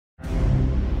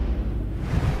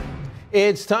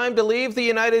It's time to leave the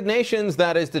United Nations.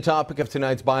 That is the topic of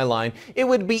tonight's byline. It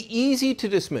would be easy to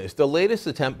dismiss the latest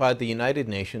attempt by the United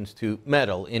Nations to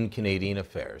meddle in Canadian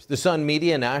affairs. The Sun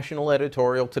Media national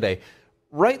editorial today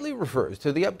rightly refers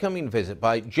to the upcoming visit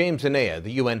by James Anaya,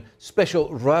 the UN Special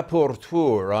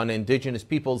Rapporteur on Indigenous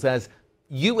Peoples, as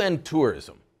UN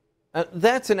tourism.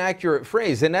 That's an accurate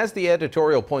phrase, and as the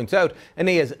editorial points out,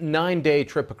 Anaya's 9-day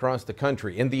trip across the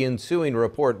country and the ensuing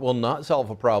report will not solve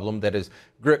a problem that has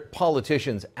gripped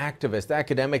politicians, activists,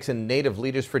 academics, and Native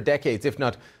leaders for decades, if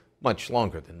not much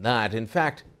longer than that. In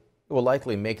fact, it will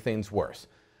likely make things worse.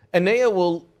 Anaya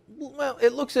will, well,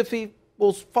 it looks as if he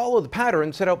will follow the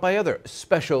pattern set out by other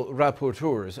special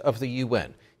rapporteurs of the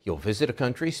UN. He'll visit a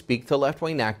country, speak to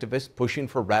left-wing activists pushing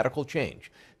for radical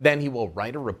change. Then he will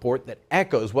write a report that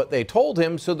echoes what they told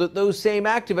him so that those same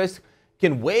activists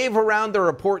can wave around their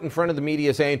report in front of the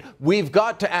media saying, "We've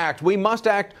got to act, we must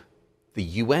act." The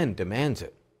UN demands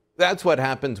it. That's what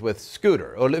happens with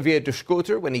Scooter, Olivier de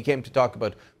Schutter, when he came to talk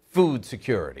about food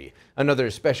security.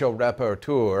 Another special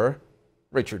rapporteur,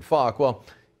 Richard Falk, well,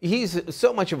 he's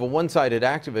so much of a one-sided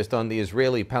activist on the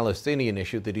Israeli-Palestinian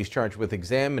issue that he's charged with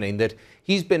examining that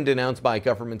he's been denounced by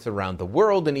governments around the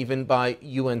world and even by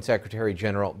UN Secretary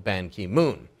General Ban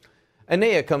Ki-moon.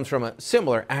 Anaya comes from a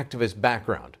similar activist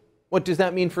background. What does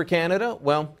that mean for Canada?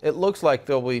 Well, it looks like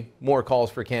there'll be more calls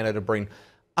for Canada to bring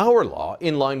our law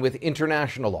in line with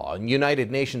international law and United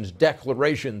Nations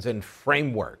declarations and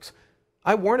frameworks.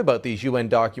 I warn about these UN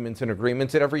documents and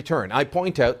agreements at every turn. I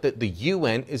point out that the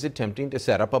UN is attempting to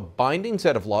set up a binding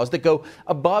set of laws that go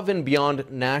above and beyond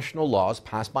national laws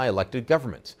passed by elected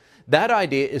governments. That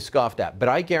idea is scoffed at, but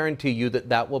I guarantee you that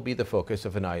that will be the focus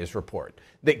of Anaya's report.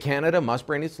 That Canada must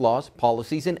bring its laws,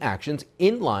 policies, and actions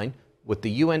in line with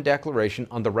the UN Declaration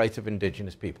on the Rights of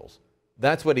Indigenous Peoples.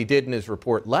 That's what he did in his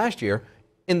report last year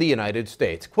in the United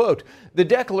States. Quote, "The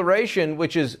Declaration,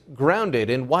 which is grounded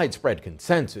in widespread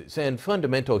consensus and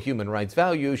fundamental human rights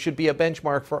values, should be a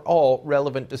benchmark for all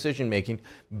relevant decision-making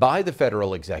by the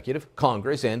federal executive,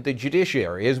 Congress, and the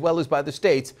judiciary, as well as by the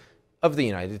states of the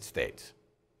United States."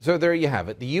 So there you have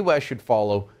it. The U.S. should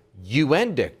follow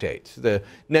UN dictates, the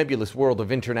nebulous world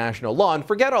of international law, and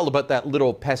forget all about that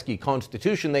little pesky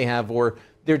constitution they have or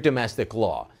their domestic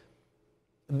law.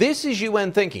 This is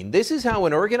UN thinking. This is how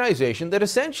an organization that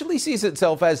essentially sees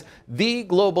itself as the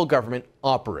global government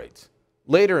operates.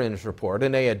 Later in his report,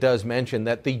 Anaya does mention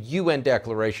that the UN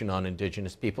Declaration on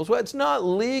Indigenous Peoples, well, it's not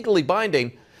legally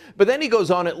binding, but then he goes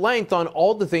on at length on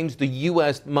all the things the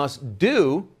U.S. must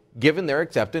do given their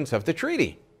acceptance of the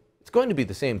treaty. It's going to be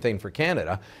the same thing for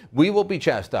Canada. We will be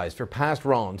chastised for past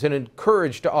wrongs and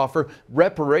encouraged to offer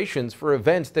reparations for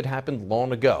events that happened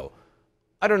long ago.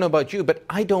 I don't know about you, but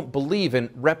I don't believe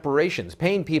in reparations,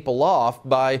 paying people off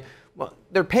by, well,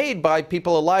 they're paid by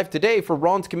people alive today for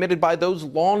wrongs committed by those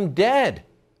long dead.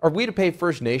 Are we to pay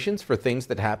First Nations for things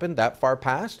that happened that far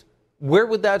past? Where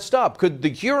would that stop? Could the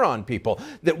Huron people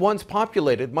that once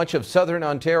populated much of southern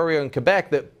Ontario and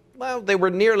Quebec that, well, they were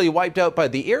nearly wiped out by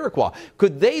the Iroquois,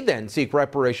 could they then seek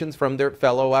reparations from their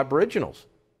fellow Aboriginals?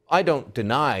 I don't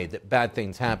deny that bad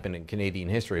things happen in Canadian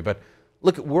history, but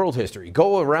look at world history.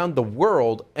 Go around the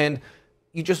world and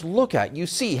you just look at, you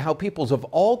see how peoples of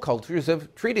all cultures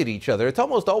have treated each other. It's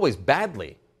almost always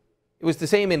badly. It was the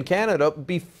same in Canada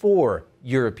before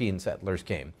European settlers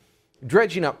came.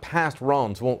 Dredging up past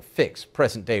wrongs won't fix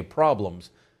present-day problems.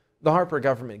 The Harper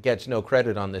government gets no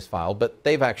credit on this file, but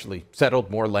they've actually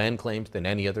settled more land claims than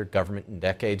any other government in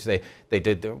decades. They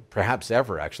did, perhaps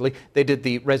ever actually, they did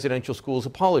the residential schools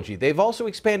apology. They've also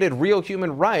expanded real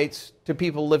human rights to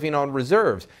people living on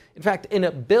reserves. In fact, in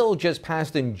a bill just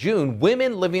passed in June,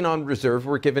 women living on reserve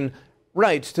were given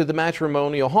rights to the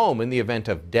matrimonial home in the event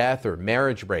of death or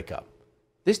marriage breakup.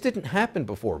 This didn't happen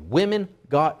before. Women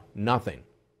got nothing.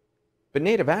 But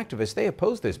Native activists, they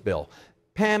opposed this bill.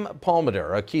 Pam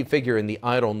Palmater, a key figure in the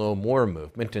Idle No More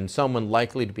movement and someone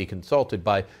likely to be consulted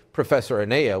by Professor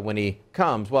Anaya when he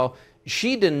comes, well,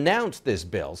 she denounced this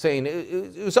bill, saying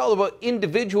it was all about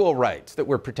individual rights that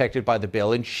were protected by the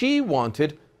bill, and she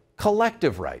wanted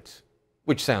collective rights,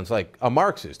 which sounds like a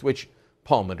Marxist, which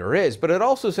Palmater is, but it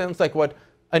also sounds like what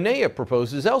Anaya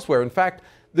proposes elsewhere. In fact,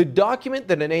 the document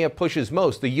that Anaya pushes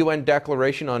most, the UN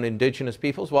Declaration on Indigenous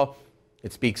Peoples, well,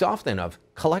 it speaks often of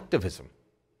collectivism.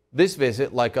 This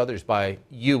visit, like others by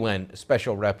UN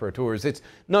special rapporteurs, it's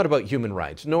not about human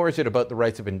rights, nor is it about the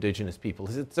rights of Indigenous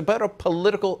peoples. It's about a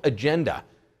political agenda.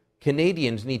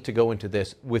 Canadians need to go into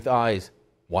this with eyes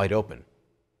wide open.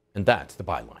 And that's the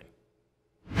byline.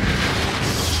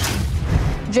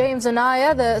 James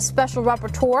Anaya, the special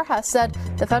rapporteur, has said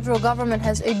the federal government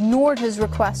has ignored his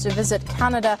request to visit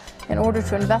Canada in order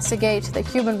to investigate the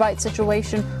human rights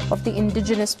situation of the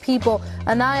Indigenous people.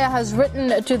 Anaya has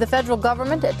written to the federal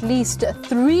government at least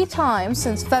 3 times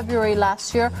since February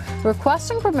last year,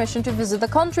 requesting permission to visit the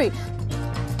country.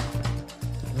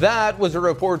 That was a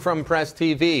report from Press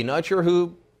TV. Not sure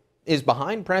who is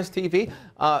behind Press TV.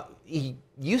 He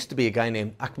used to be a guy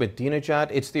named Ahmadinejad.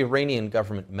 It's the Iranian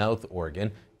government mouth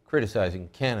organ criticizing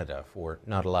Canada for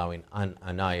not allowing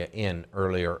Anaya in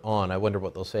earlier on. I wonder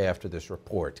what they'll say after this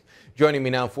report. Joining me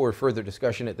now for further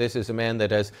discussion at this is a man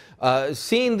that has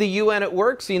seen the UN at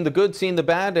work, seen the good, seen the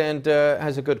bad, and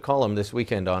has a good column this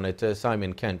weekend on it.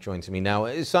 Simon Kent joins me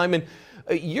now. Simon,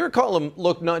 your column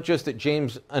looked not just at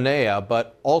James Anaya,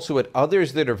 but also at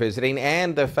others that are visiting,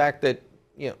 and the fact that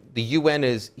the UN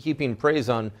is heaping praise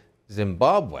on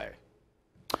Zimbabwe.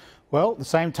 Well, at the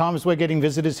same time as we're getting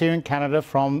visitors here in Canada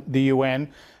from the UN,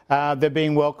 they're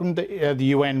being welcomed. The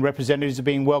UN representatives are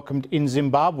being welcomed in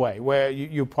Zimbabwe, where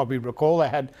you'll probably recall they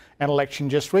had an election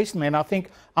just recently. And I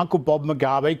think Uncle Bob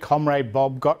Mugabe, Comrade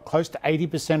Bob, got close to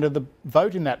 80% of the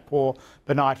vote in that poor,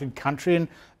 benighted country. And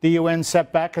the UN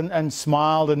sat back and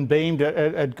smiled and beamed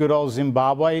at good old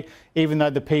Zimbabwe, even though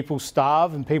the people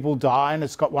starve and people die, and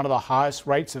it's got one of the highest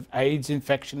rates of AIDS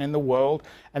infection in the world.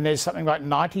 And there's something like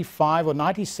 95 or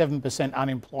 97%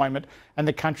 unemployment, and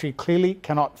the country clearly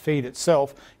cannot feed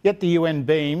itself. Yet the UN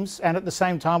beams, and at the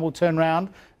same time will turn around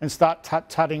and start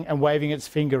tut-tutting and waving its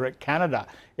finger at Canada.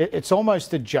 It's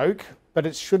almost a joke, but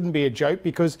it shouldn't be a joke,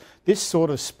 because this sort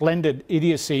of splendid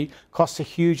idiocy costs a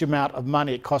huge amount of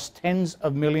money. It costs tens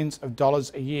of millions of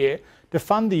dollars a year to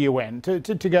fund the UN, to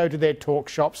go to their talk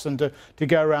shops and to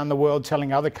go around the world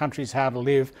telling other countries how to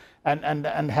live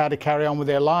and how to carry on with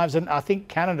their lives. And I think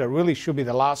Canada really should be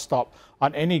the last stop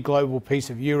on any global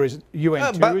piece of UN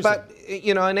tourism. But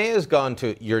Anaya's gone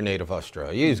to your native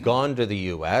Australia. He's gone to the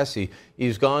US.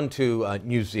 He's gone to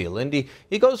New Zealand.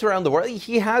 He goes around the world.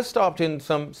 He has stopped in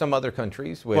some other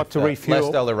countries with less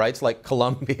stellar rights, like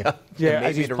Colombia. Yeah,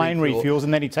 as his plane refuels,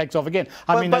 and then he takes off again.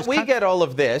 But we get all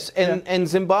of this, and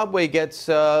Zimbabwe gets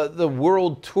the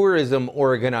World Tourism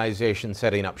Organization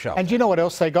setting up shop. And do you know what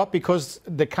else they got? Because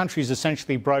the country's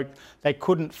essentially broke, they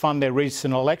couldn't fund their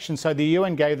recent election, so the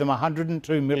UN gave them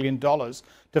 $102 million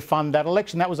to fund that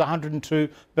election. That was $102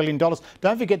 billion.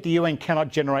 Don't forget, the UN cannot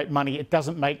generate money. It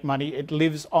doesn't make money. It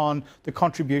lives on the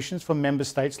contributions from member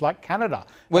states like Canada.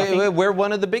 We're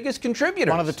one of the biggest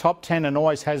contributors. One of the top 10, and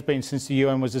always has been since the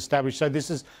UN was established. So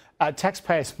this is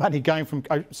taxpayers' money going from,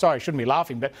 sorry, I shouldn't be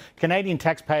laughing, but Canadian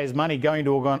taxpayers' money going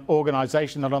to an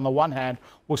organisation that on the one hand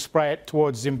will spray it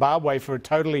towards Zimbabwe for a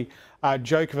totally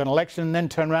joke of an election, and then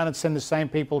turn around and send the same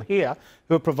people here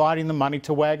who are providing the money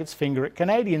to wag its finger at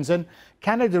Canadians. And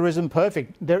Canada isn't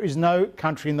perfect. There is no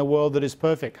country in the world that is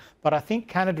perfect. But I think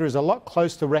Canada is a lot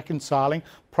closer to reconciling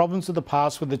problems of the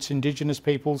past with its Indigenous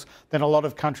peoples than a lot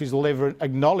of countries will ever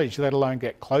acknowledge, let alone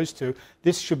get close to.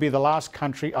 This should be the last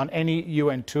country on any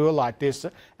UN tour like this.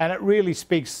 And it really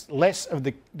speaks less of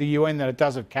the UN than it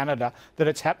does of Canada, that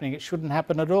it's happening. It shouldn't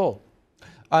happen at all.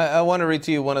 I want to read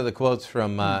to you one of the quotes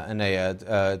from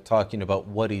Anaya talking about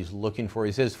what he's looking for.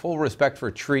 He says, full respect for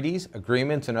treaties,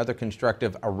 agreements, and other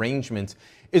constructive arrangements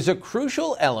is a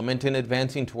crucial element in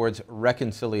advancing towards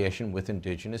reconciliation with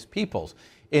Indigenous peoples.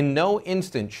 In no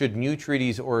instant should new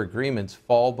treaties or agreements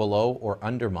fall below or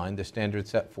undermine the standards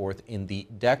set forth in the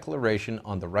Declaration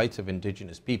on the Rights of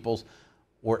Indigenous Peoples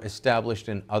or established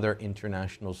in other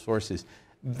international sources.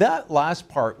 That last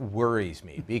part worries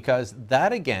me, because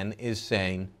that again is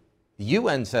saying the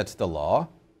UN sets the law.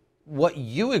 What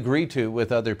you agree to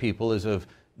with other people is of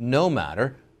no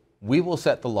matter. We will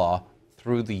set the law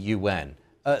through the UN.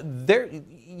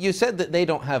 You said that they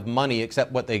don't have money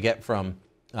except what they get from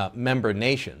member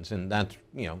nations, and that's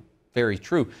very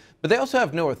true. But they also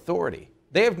have no authority.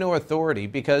 They have no authority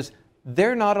because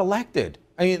they're not elected.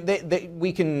 I mean,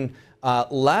 we can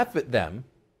laugh at them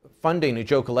funding a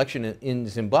joke election in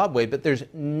Zimbabwe, but there's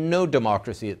no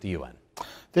democracy at the UN.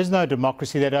 There's no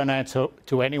democracy. They don't answer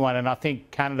to anyone, and I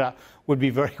think Canada would be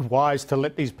very wise to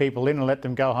let these people in and let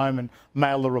them go home and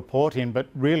mail the report in. But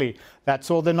really,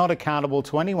 that's all. They're not accountable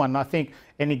to anyone. I think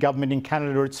any government in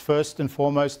Canada, it's first and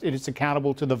foremost, it is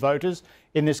accountable to the voters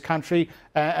in this country.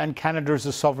 And Canada is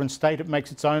a sovereign state. It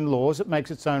makes its own laws. It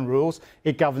makes its own rules.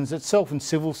 It governs itself. And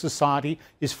civil society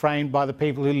is framed by the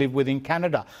people who live within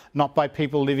Canada, not by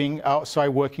people living,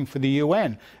 working for the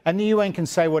UN. And the UN can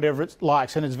say whatever it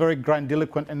likes. And it's very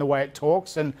grandiloquent in the way it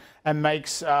talks and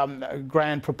makes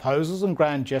grand proposals and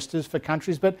grand gestures for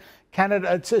countries. But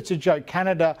Canada, it's a joke.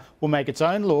 Canada will make its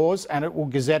own laws, and it will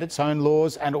gazette its own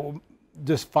laws, and it will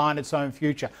define its own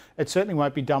future. It certainly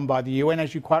won't be done by the UN,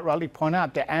 as you quite rightly point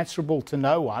out. They're answerable to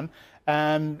no one,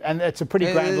 and it's a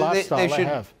pretty grand lifestyle they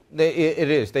have. It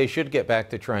is. They should get back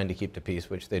to trying to keep the peace,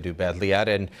 which they do badly at,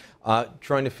 and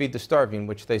trying to feed the starving,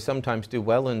 which they sometimes do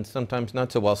well and sometimes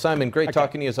not so well. Simon, great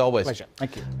talking to you as always. Pleasure.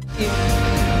 Thank you.